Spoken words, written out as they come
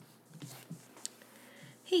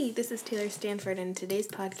Hey, this is Taylor Stanford, and in today's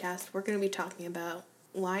podcast, we're going to be talking about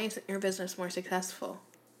why isn't your business more successful?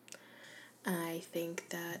 I think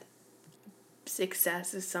that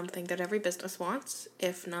success is something that every business wants.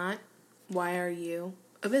 If not, why are you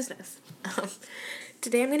a business?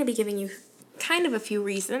 Today, I'm going to be giving you kind of a few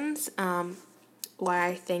reasons why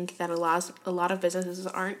I think that a lot of businesses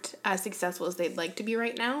aren't as successful as they'd like to be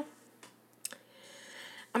right now.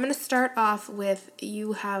 I'm going to start off with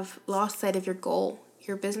you have lost sight of your goal.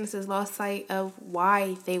 Your business has lost sight of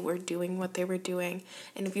why they were doing what they were doing.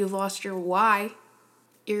 And if you've lost your why,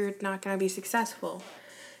 you're not going to be successful.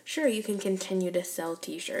 Sure, you can continue to sell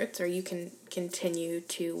t-shirts or you can continue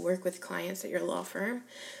to work with clients at your law firm,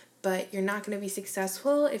 but you're not going to be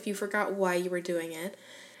successful if you forgot why you were doing it.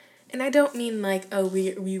 And I don't mean like, oh,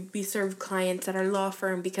 we serve clients at our law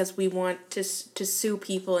firm because we want to sue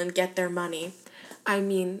people and get their money. I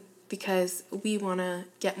mean, because we want to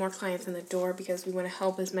get more clients in the door because we want to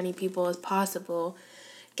help as many people as possible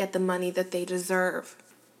get the money that they deserve.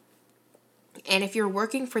 And if you're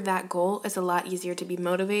working for that goal, it's a lot easier to be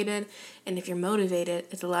motivated. And if you're motivated,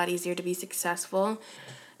 it's a lot easier to be successful.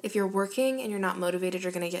 If you're working and you're not motivated,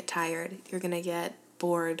 you're going to get tired. You're going to get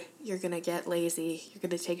bored. You're going to get lazy. You're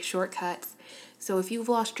going to take shortcuts. So if you've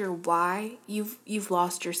lost your why, you've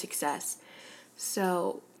lost your success.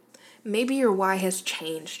 So maybe your why has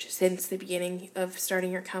changed since the beginning of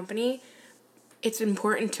starting your company. It's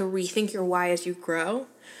important to rethink your why as you grow,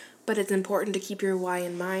 but it's important to keep your why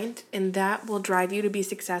in mind, and that will drive you to be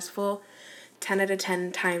successful 10 out of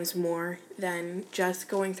 10 times more than just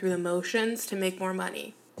going through the motions to make more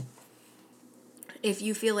money. If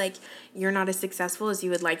you feel like you're not as successful as you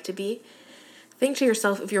would like to be, think to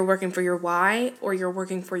yourself if you're working for your why or you're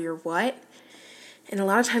working for your what. And a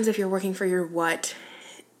lot of times if you're working for your what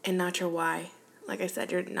and not your why, like I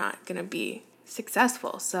said, you're not going to be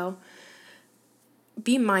successful. So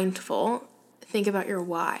be mindful, think about your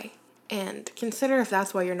why, and consider if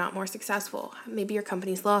that's why you're not more successful. Maybe your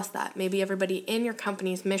company's lost that. Maybe everybody in your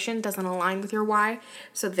company's mission doesn't align with your why,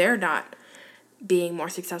 so they're not being more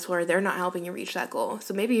successful or they're not helping you reach that goal.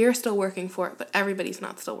 So maybe you're still working for it, but everybody's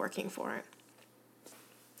not still working for it.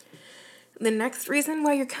 The next reason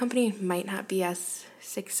why your company might not be as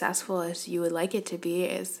successful as you would like it to be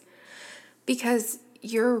is because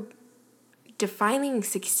you're defining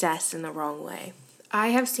success in the wrong way. I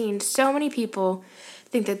have seen so many people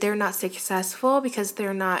think that they're not successful because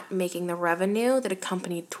they're not making the revenue that a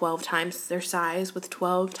company 12 times their size with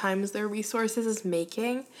 12 times their resources is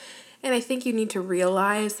making. And I think you need to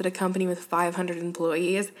realize that a company with 500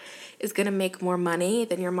 employees is going to make more money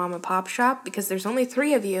than your mom and pop shop because there's only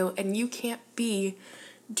 3 of you and you can't be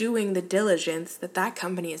doing the diligence that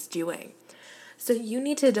company is doing. So you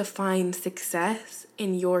need to define success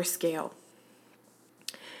in your scale.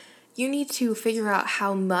 You need to figure out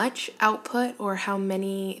how much output or how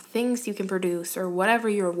many things you can produce or whatever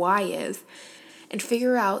your why is and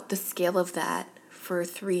figure out the scale of that for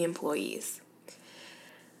 3 employees.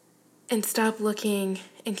 And stop looking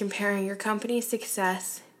and comparing your company's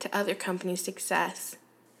success to other companies' success.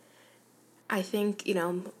 I think,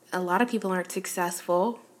 a lot of people aren't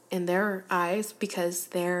successful in their eyes because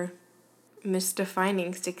they're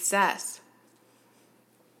misdefining success.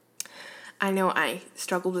 I know I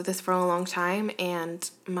struggled with this for a long time, and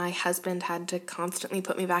my husband had to constantly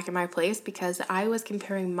put me back in my place because I was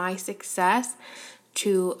comparing my success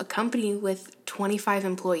to a company with 25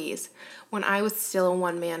 employees when I was still a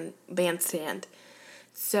one-man bandstand.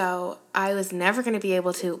 So I was never going to be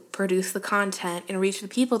able to produce the content and reach the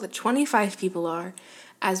people that 25 people are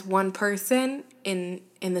as one person in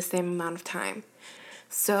the same amount of time.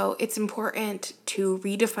 So it's important to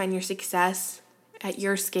redefine your success at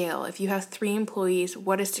your scale. If you have 3 employees,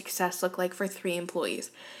 what does success look like for 3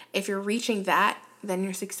 employees? If you're reaching that, then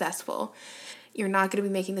you're successful. You're not going to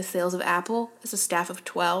be making the sales of Apple as a staff of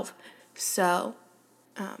 12. So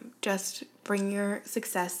just bring your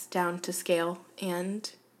success down to scale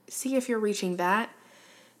and see if you're reaching that.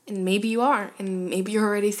 And maybe you are. And maybe you're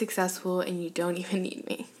already successful and you don't even need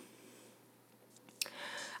me.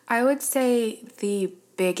 I would say the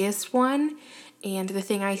biggest one and the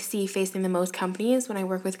thing I see facing the most companies when I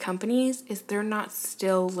work with companies is they're not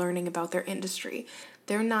still learning about their industry.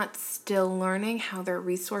 They're not still learning how their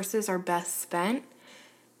resources are best spent,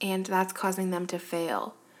 and that's causing them to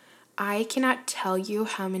fail. I cannot tell you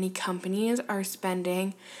how many companies are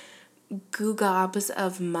spending gobs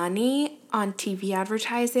of money on TV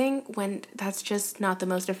advertising when that's just not the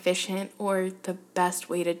most efficient or the best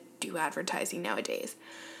way to do advertising nowadays.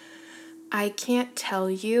 I can't tell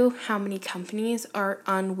you how many companies are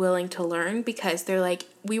unwilling to learn because they're like,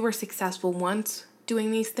 we were successful once doing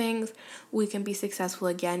these things, we can be successful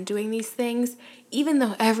again doing these things. Even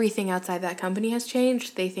though everything outside that company has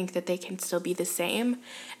changed, they think that they can still be the same,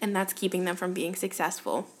 and that's keeping them from being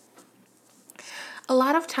successful. A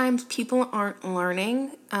lot of times people aren't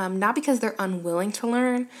learning, not because they're unwilling to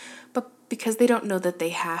learn, but because they don't know that they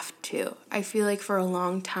have to. I feel like for a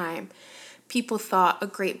long time, people thought a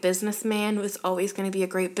great businessman was always going to be a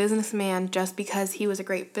great businessman just because he was a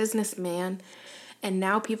great businessman. And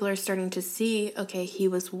now people are starting to see, okay, he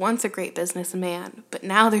was once a great businessman, but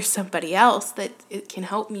now there's somebody else that it can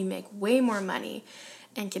help me make way more money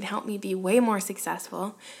and can help me be way more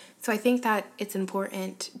successful. So I think that it's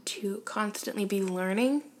important to constantly be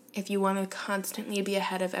learning if you want to constantly be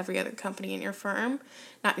ahead of every other company in your firm.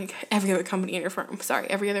 Not every other company in your firm,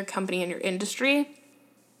 every other company in your industry.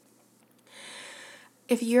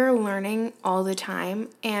 If you're learning all the time,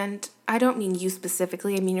 and I don't mean you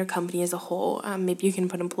specifically, I mean your company as a whole. Maybe you can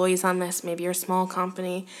put employees on this. Maybe you're a small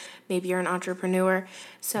company. Maybe you're an entrepreneur.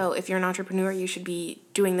 So if you're an entrepreneur, you should be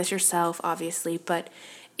doing this yourself, obviously. But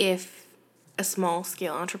if a small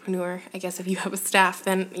scale entrepreneur, I guess if you have a staff,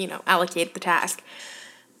 then, allocate the task.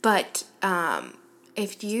 But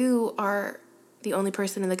if you are the only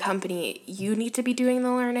person in the company, you need to be doing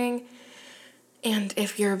the learning. And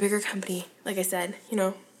if you're a bigger company, like I said,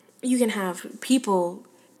 you can have people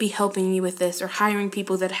be helping you with this, or hiring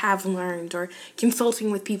people that have learned, or consulting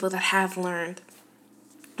with people that have learned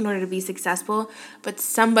in order to be successful. But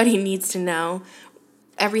somebody needs to know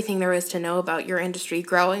everything there is to know about your industry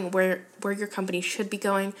growing, where your company should be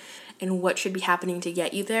going, and what should be happening to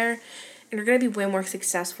get you there. And you're going to be way more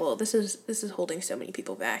successful. This is holding so many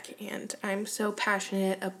people back, and I'm so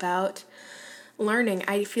passionate about learning.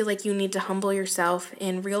 I feel like you need to humble yourself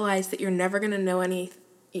and realize that you're never going to know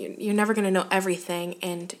you're never going to know everything,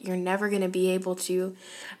 and you're never going to be able to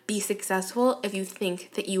be successful if you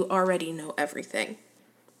think that you already know everything.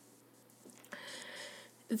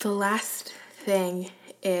 The last thing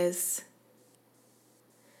is,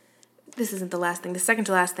 this isn't the last thing, the second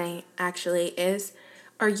to last thing actually is,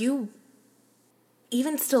 are you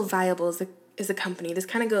even still viable as a company? This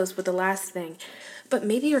kind of goes with the last thing, but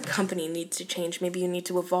maybe your company needs to change. Maybe you need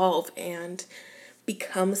to evolve and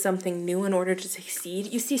become something new in order to succeed.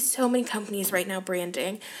 You see so many companies right now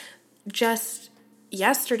branding. Just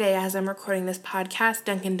yesterday, as I'm recording this podcast,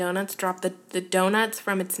 Dunkin' Donuts dropped the donuts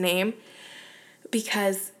from its name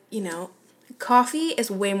because, coffee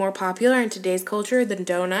is way more popular in today's culture than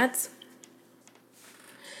donuts.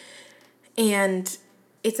 And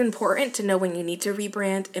it's important to know when you need to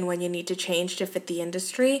rebrand and when you need to change to fit the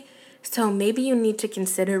industry. So maybe you need to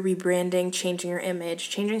consider rebranding, changing your image,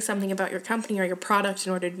 changing something about your company or your product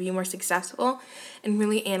in order to be more successful, and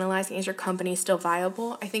really analyzing, is your company still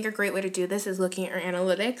viable? I think a great way to do this is looking at your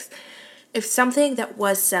analytics. If something that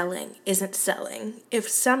was selling isn't selling, if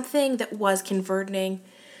something that was converting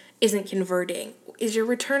isn't converting, is your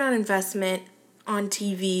return on investment on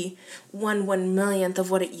TV 1/1,000,000th of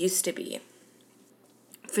what it used to be?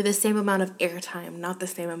 For the same amount of airtime, not the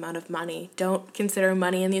same amount of money. Don't consider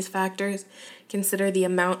money in these factors. Consider the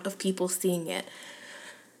amount of people seeing it.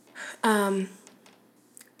 Are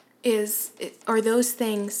those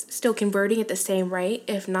things still converting at the same rate?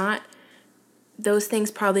 If not, those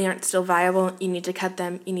things probably aren't still viable. You need to cut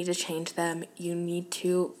them. You need to change them. You need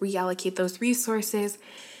to reallocate those resources.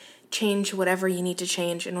 Change whatever you need to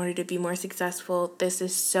change in order to be more successful. This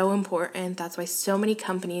is so important. That's why so many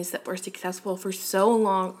companies that were successful for so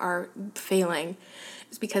long are failing.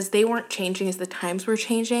 It's because they weren't changing as the times were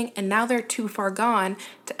changing, and now they're too far gone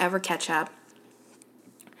to ever catch up.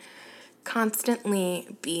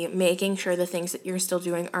 Constantly be making sure the things that you're still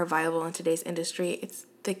doing are viable in today's industry. It's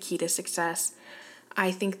the key to success.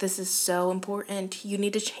 I think this is so important. You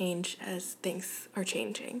need to change as things are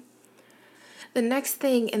changing. The next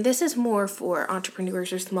thing, and this is more for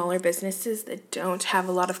entrepreneurs or smaller businesses that don't have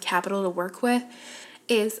a lot of capital to work with,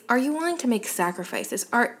 is, are you willing to make sacrifices?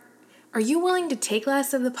 Are you willing to take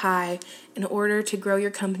less of the pie in order to grow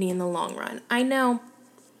your company in the long run? I know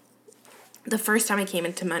the first time I came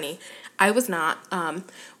into money, I was not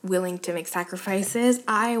willing to make sacrifices.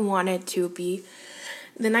 I wanted to be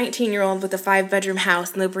the 19-year-old with the 5-bedroom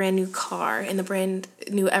house and the brand new car and the brand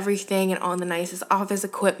new everything and all the nicest office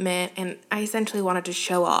equipment, and I essentially wanted to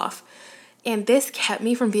show off. And this kept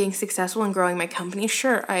me from being successful and growing my company.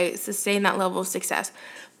 Sure, I sustained that level of success,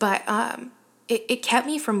 but it kept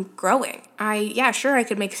me from growing. I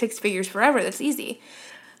could make 6 figures forever. That's easy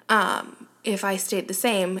if I stayed the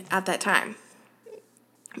same at that time.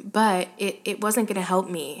 But it wasn't going to help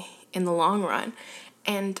me in the long run.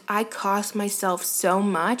 And I cost myself so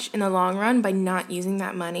much in the long run by not using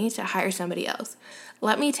that money to hire somebody else.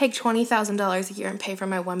 Let me take $20,000 a year and pay for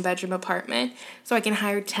my 1-bedroom apartment so I can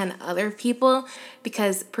hire 10 other people,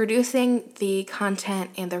 because producing the content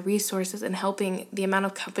and the resources and helping the amount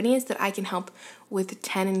of companies that I can help with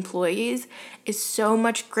 10 employees is so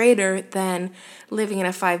much greater than living in a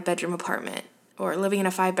 5-bedroom apartment or living in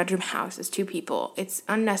a 5-bedroom house as 2 people. It's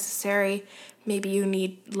unnecessary. Maybe you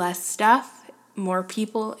need less stuff, more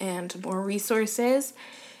people, and more resources,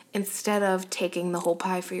 instead of taking the whole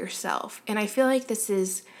pie for yourself. And I feel like this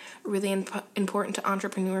is really important to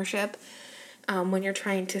entrepreneurship when you're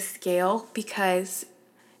trying to scale, because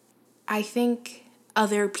I think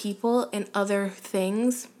other people and other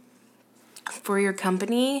things for your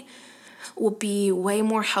company will be way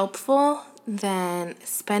more helpful than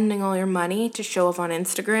spending all your money to show off on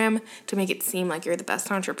Instagram to make it seem like you're the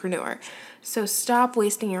best entrepreneur. So stop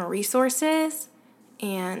wasting your resources,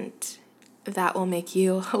 and that will make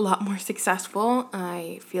you a lot more successful.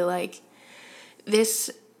 I feel like this,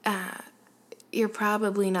 you're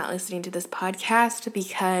probably not listening to this podcast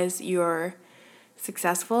because you're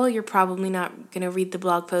successful. You're probably not going to read the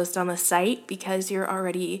blog post on the site because you're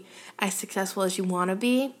already as successful as you want to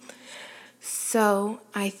be. So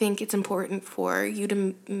I think it's important for you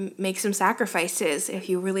to make some sacrifices if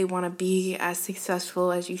you really want to be as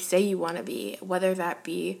successful as you say you want to be, whether that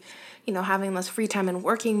be, having less free time and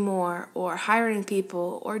working more, or hiring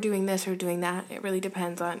people, or doing this or doing that. It really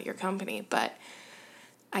depends on your company, but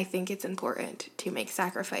I think it's important to make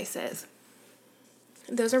sacrifices.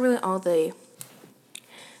 Those are really all the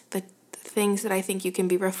things that I think you can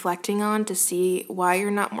be reflecting on to see why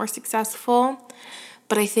you're not more successful.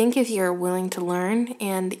 But I think if you're willing to learn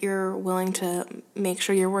and you're willing to make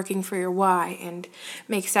sure you're working for your why and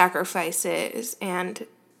make sacrifices and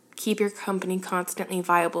keep your company constantly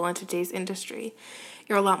viable in today's industry,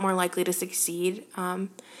 you're a lot more likely to succeed.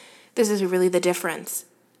 This is really the difference.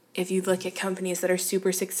 If you look at companies that are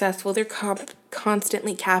super successful, they're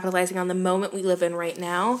constantly capitalizing on the moment we live in right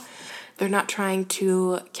now. They're not trying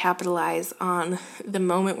to capitalize on the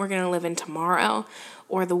moment we're going to live in tomorrow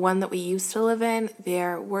or the one that we used to live in.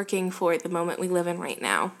 They're working for the moment we live in right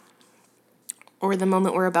now, or the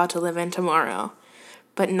moment we're about to live in tomorrow,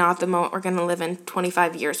 but not the moment we're going to live in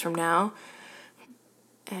 25 years from now.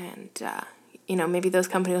 And, maybe those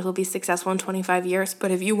companies will be successful in 25 years,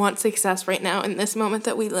 but if you want success right now in this moment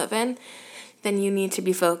that we live in, then you need to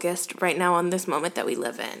be focused right now on this moment that we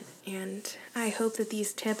live in. And I hope that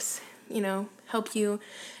these tips, help you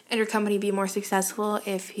and your company be more successful.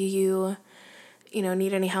 If you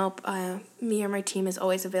need any help, me or my team is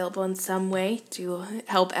always available in some way to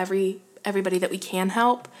help everybody that we can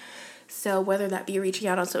help. So whether that be reaching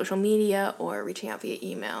out on social media or reaching out via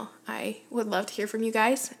email, I would love to hear from you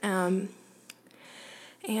guys. And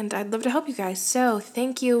I'd love to help you guys. So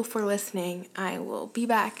thank you for listening. I will be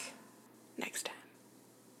back next time.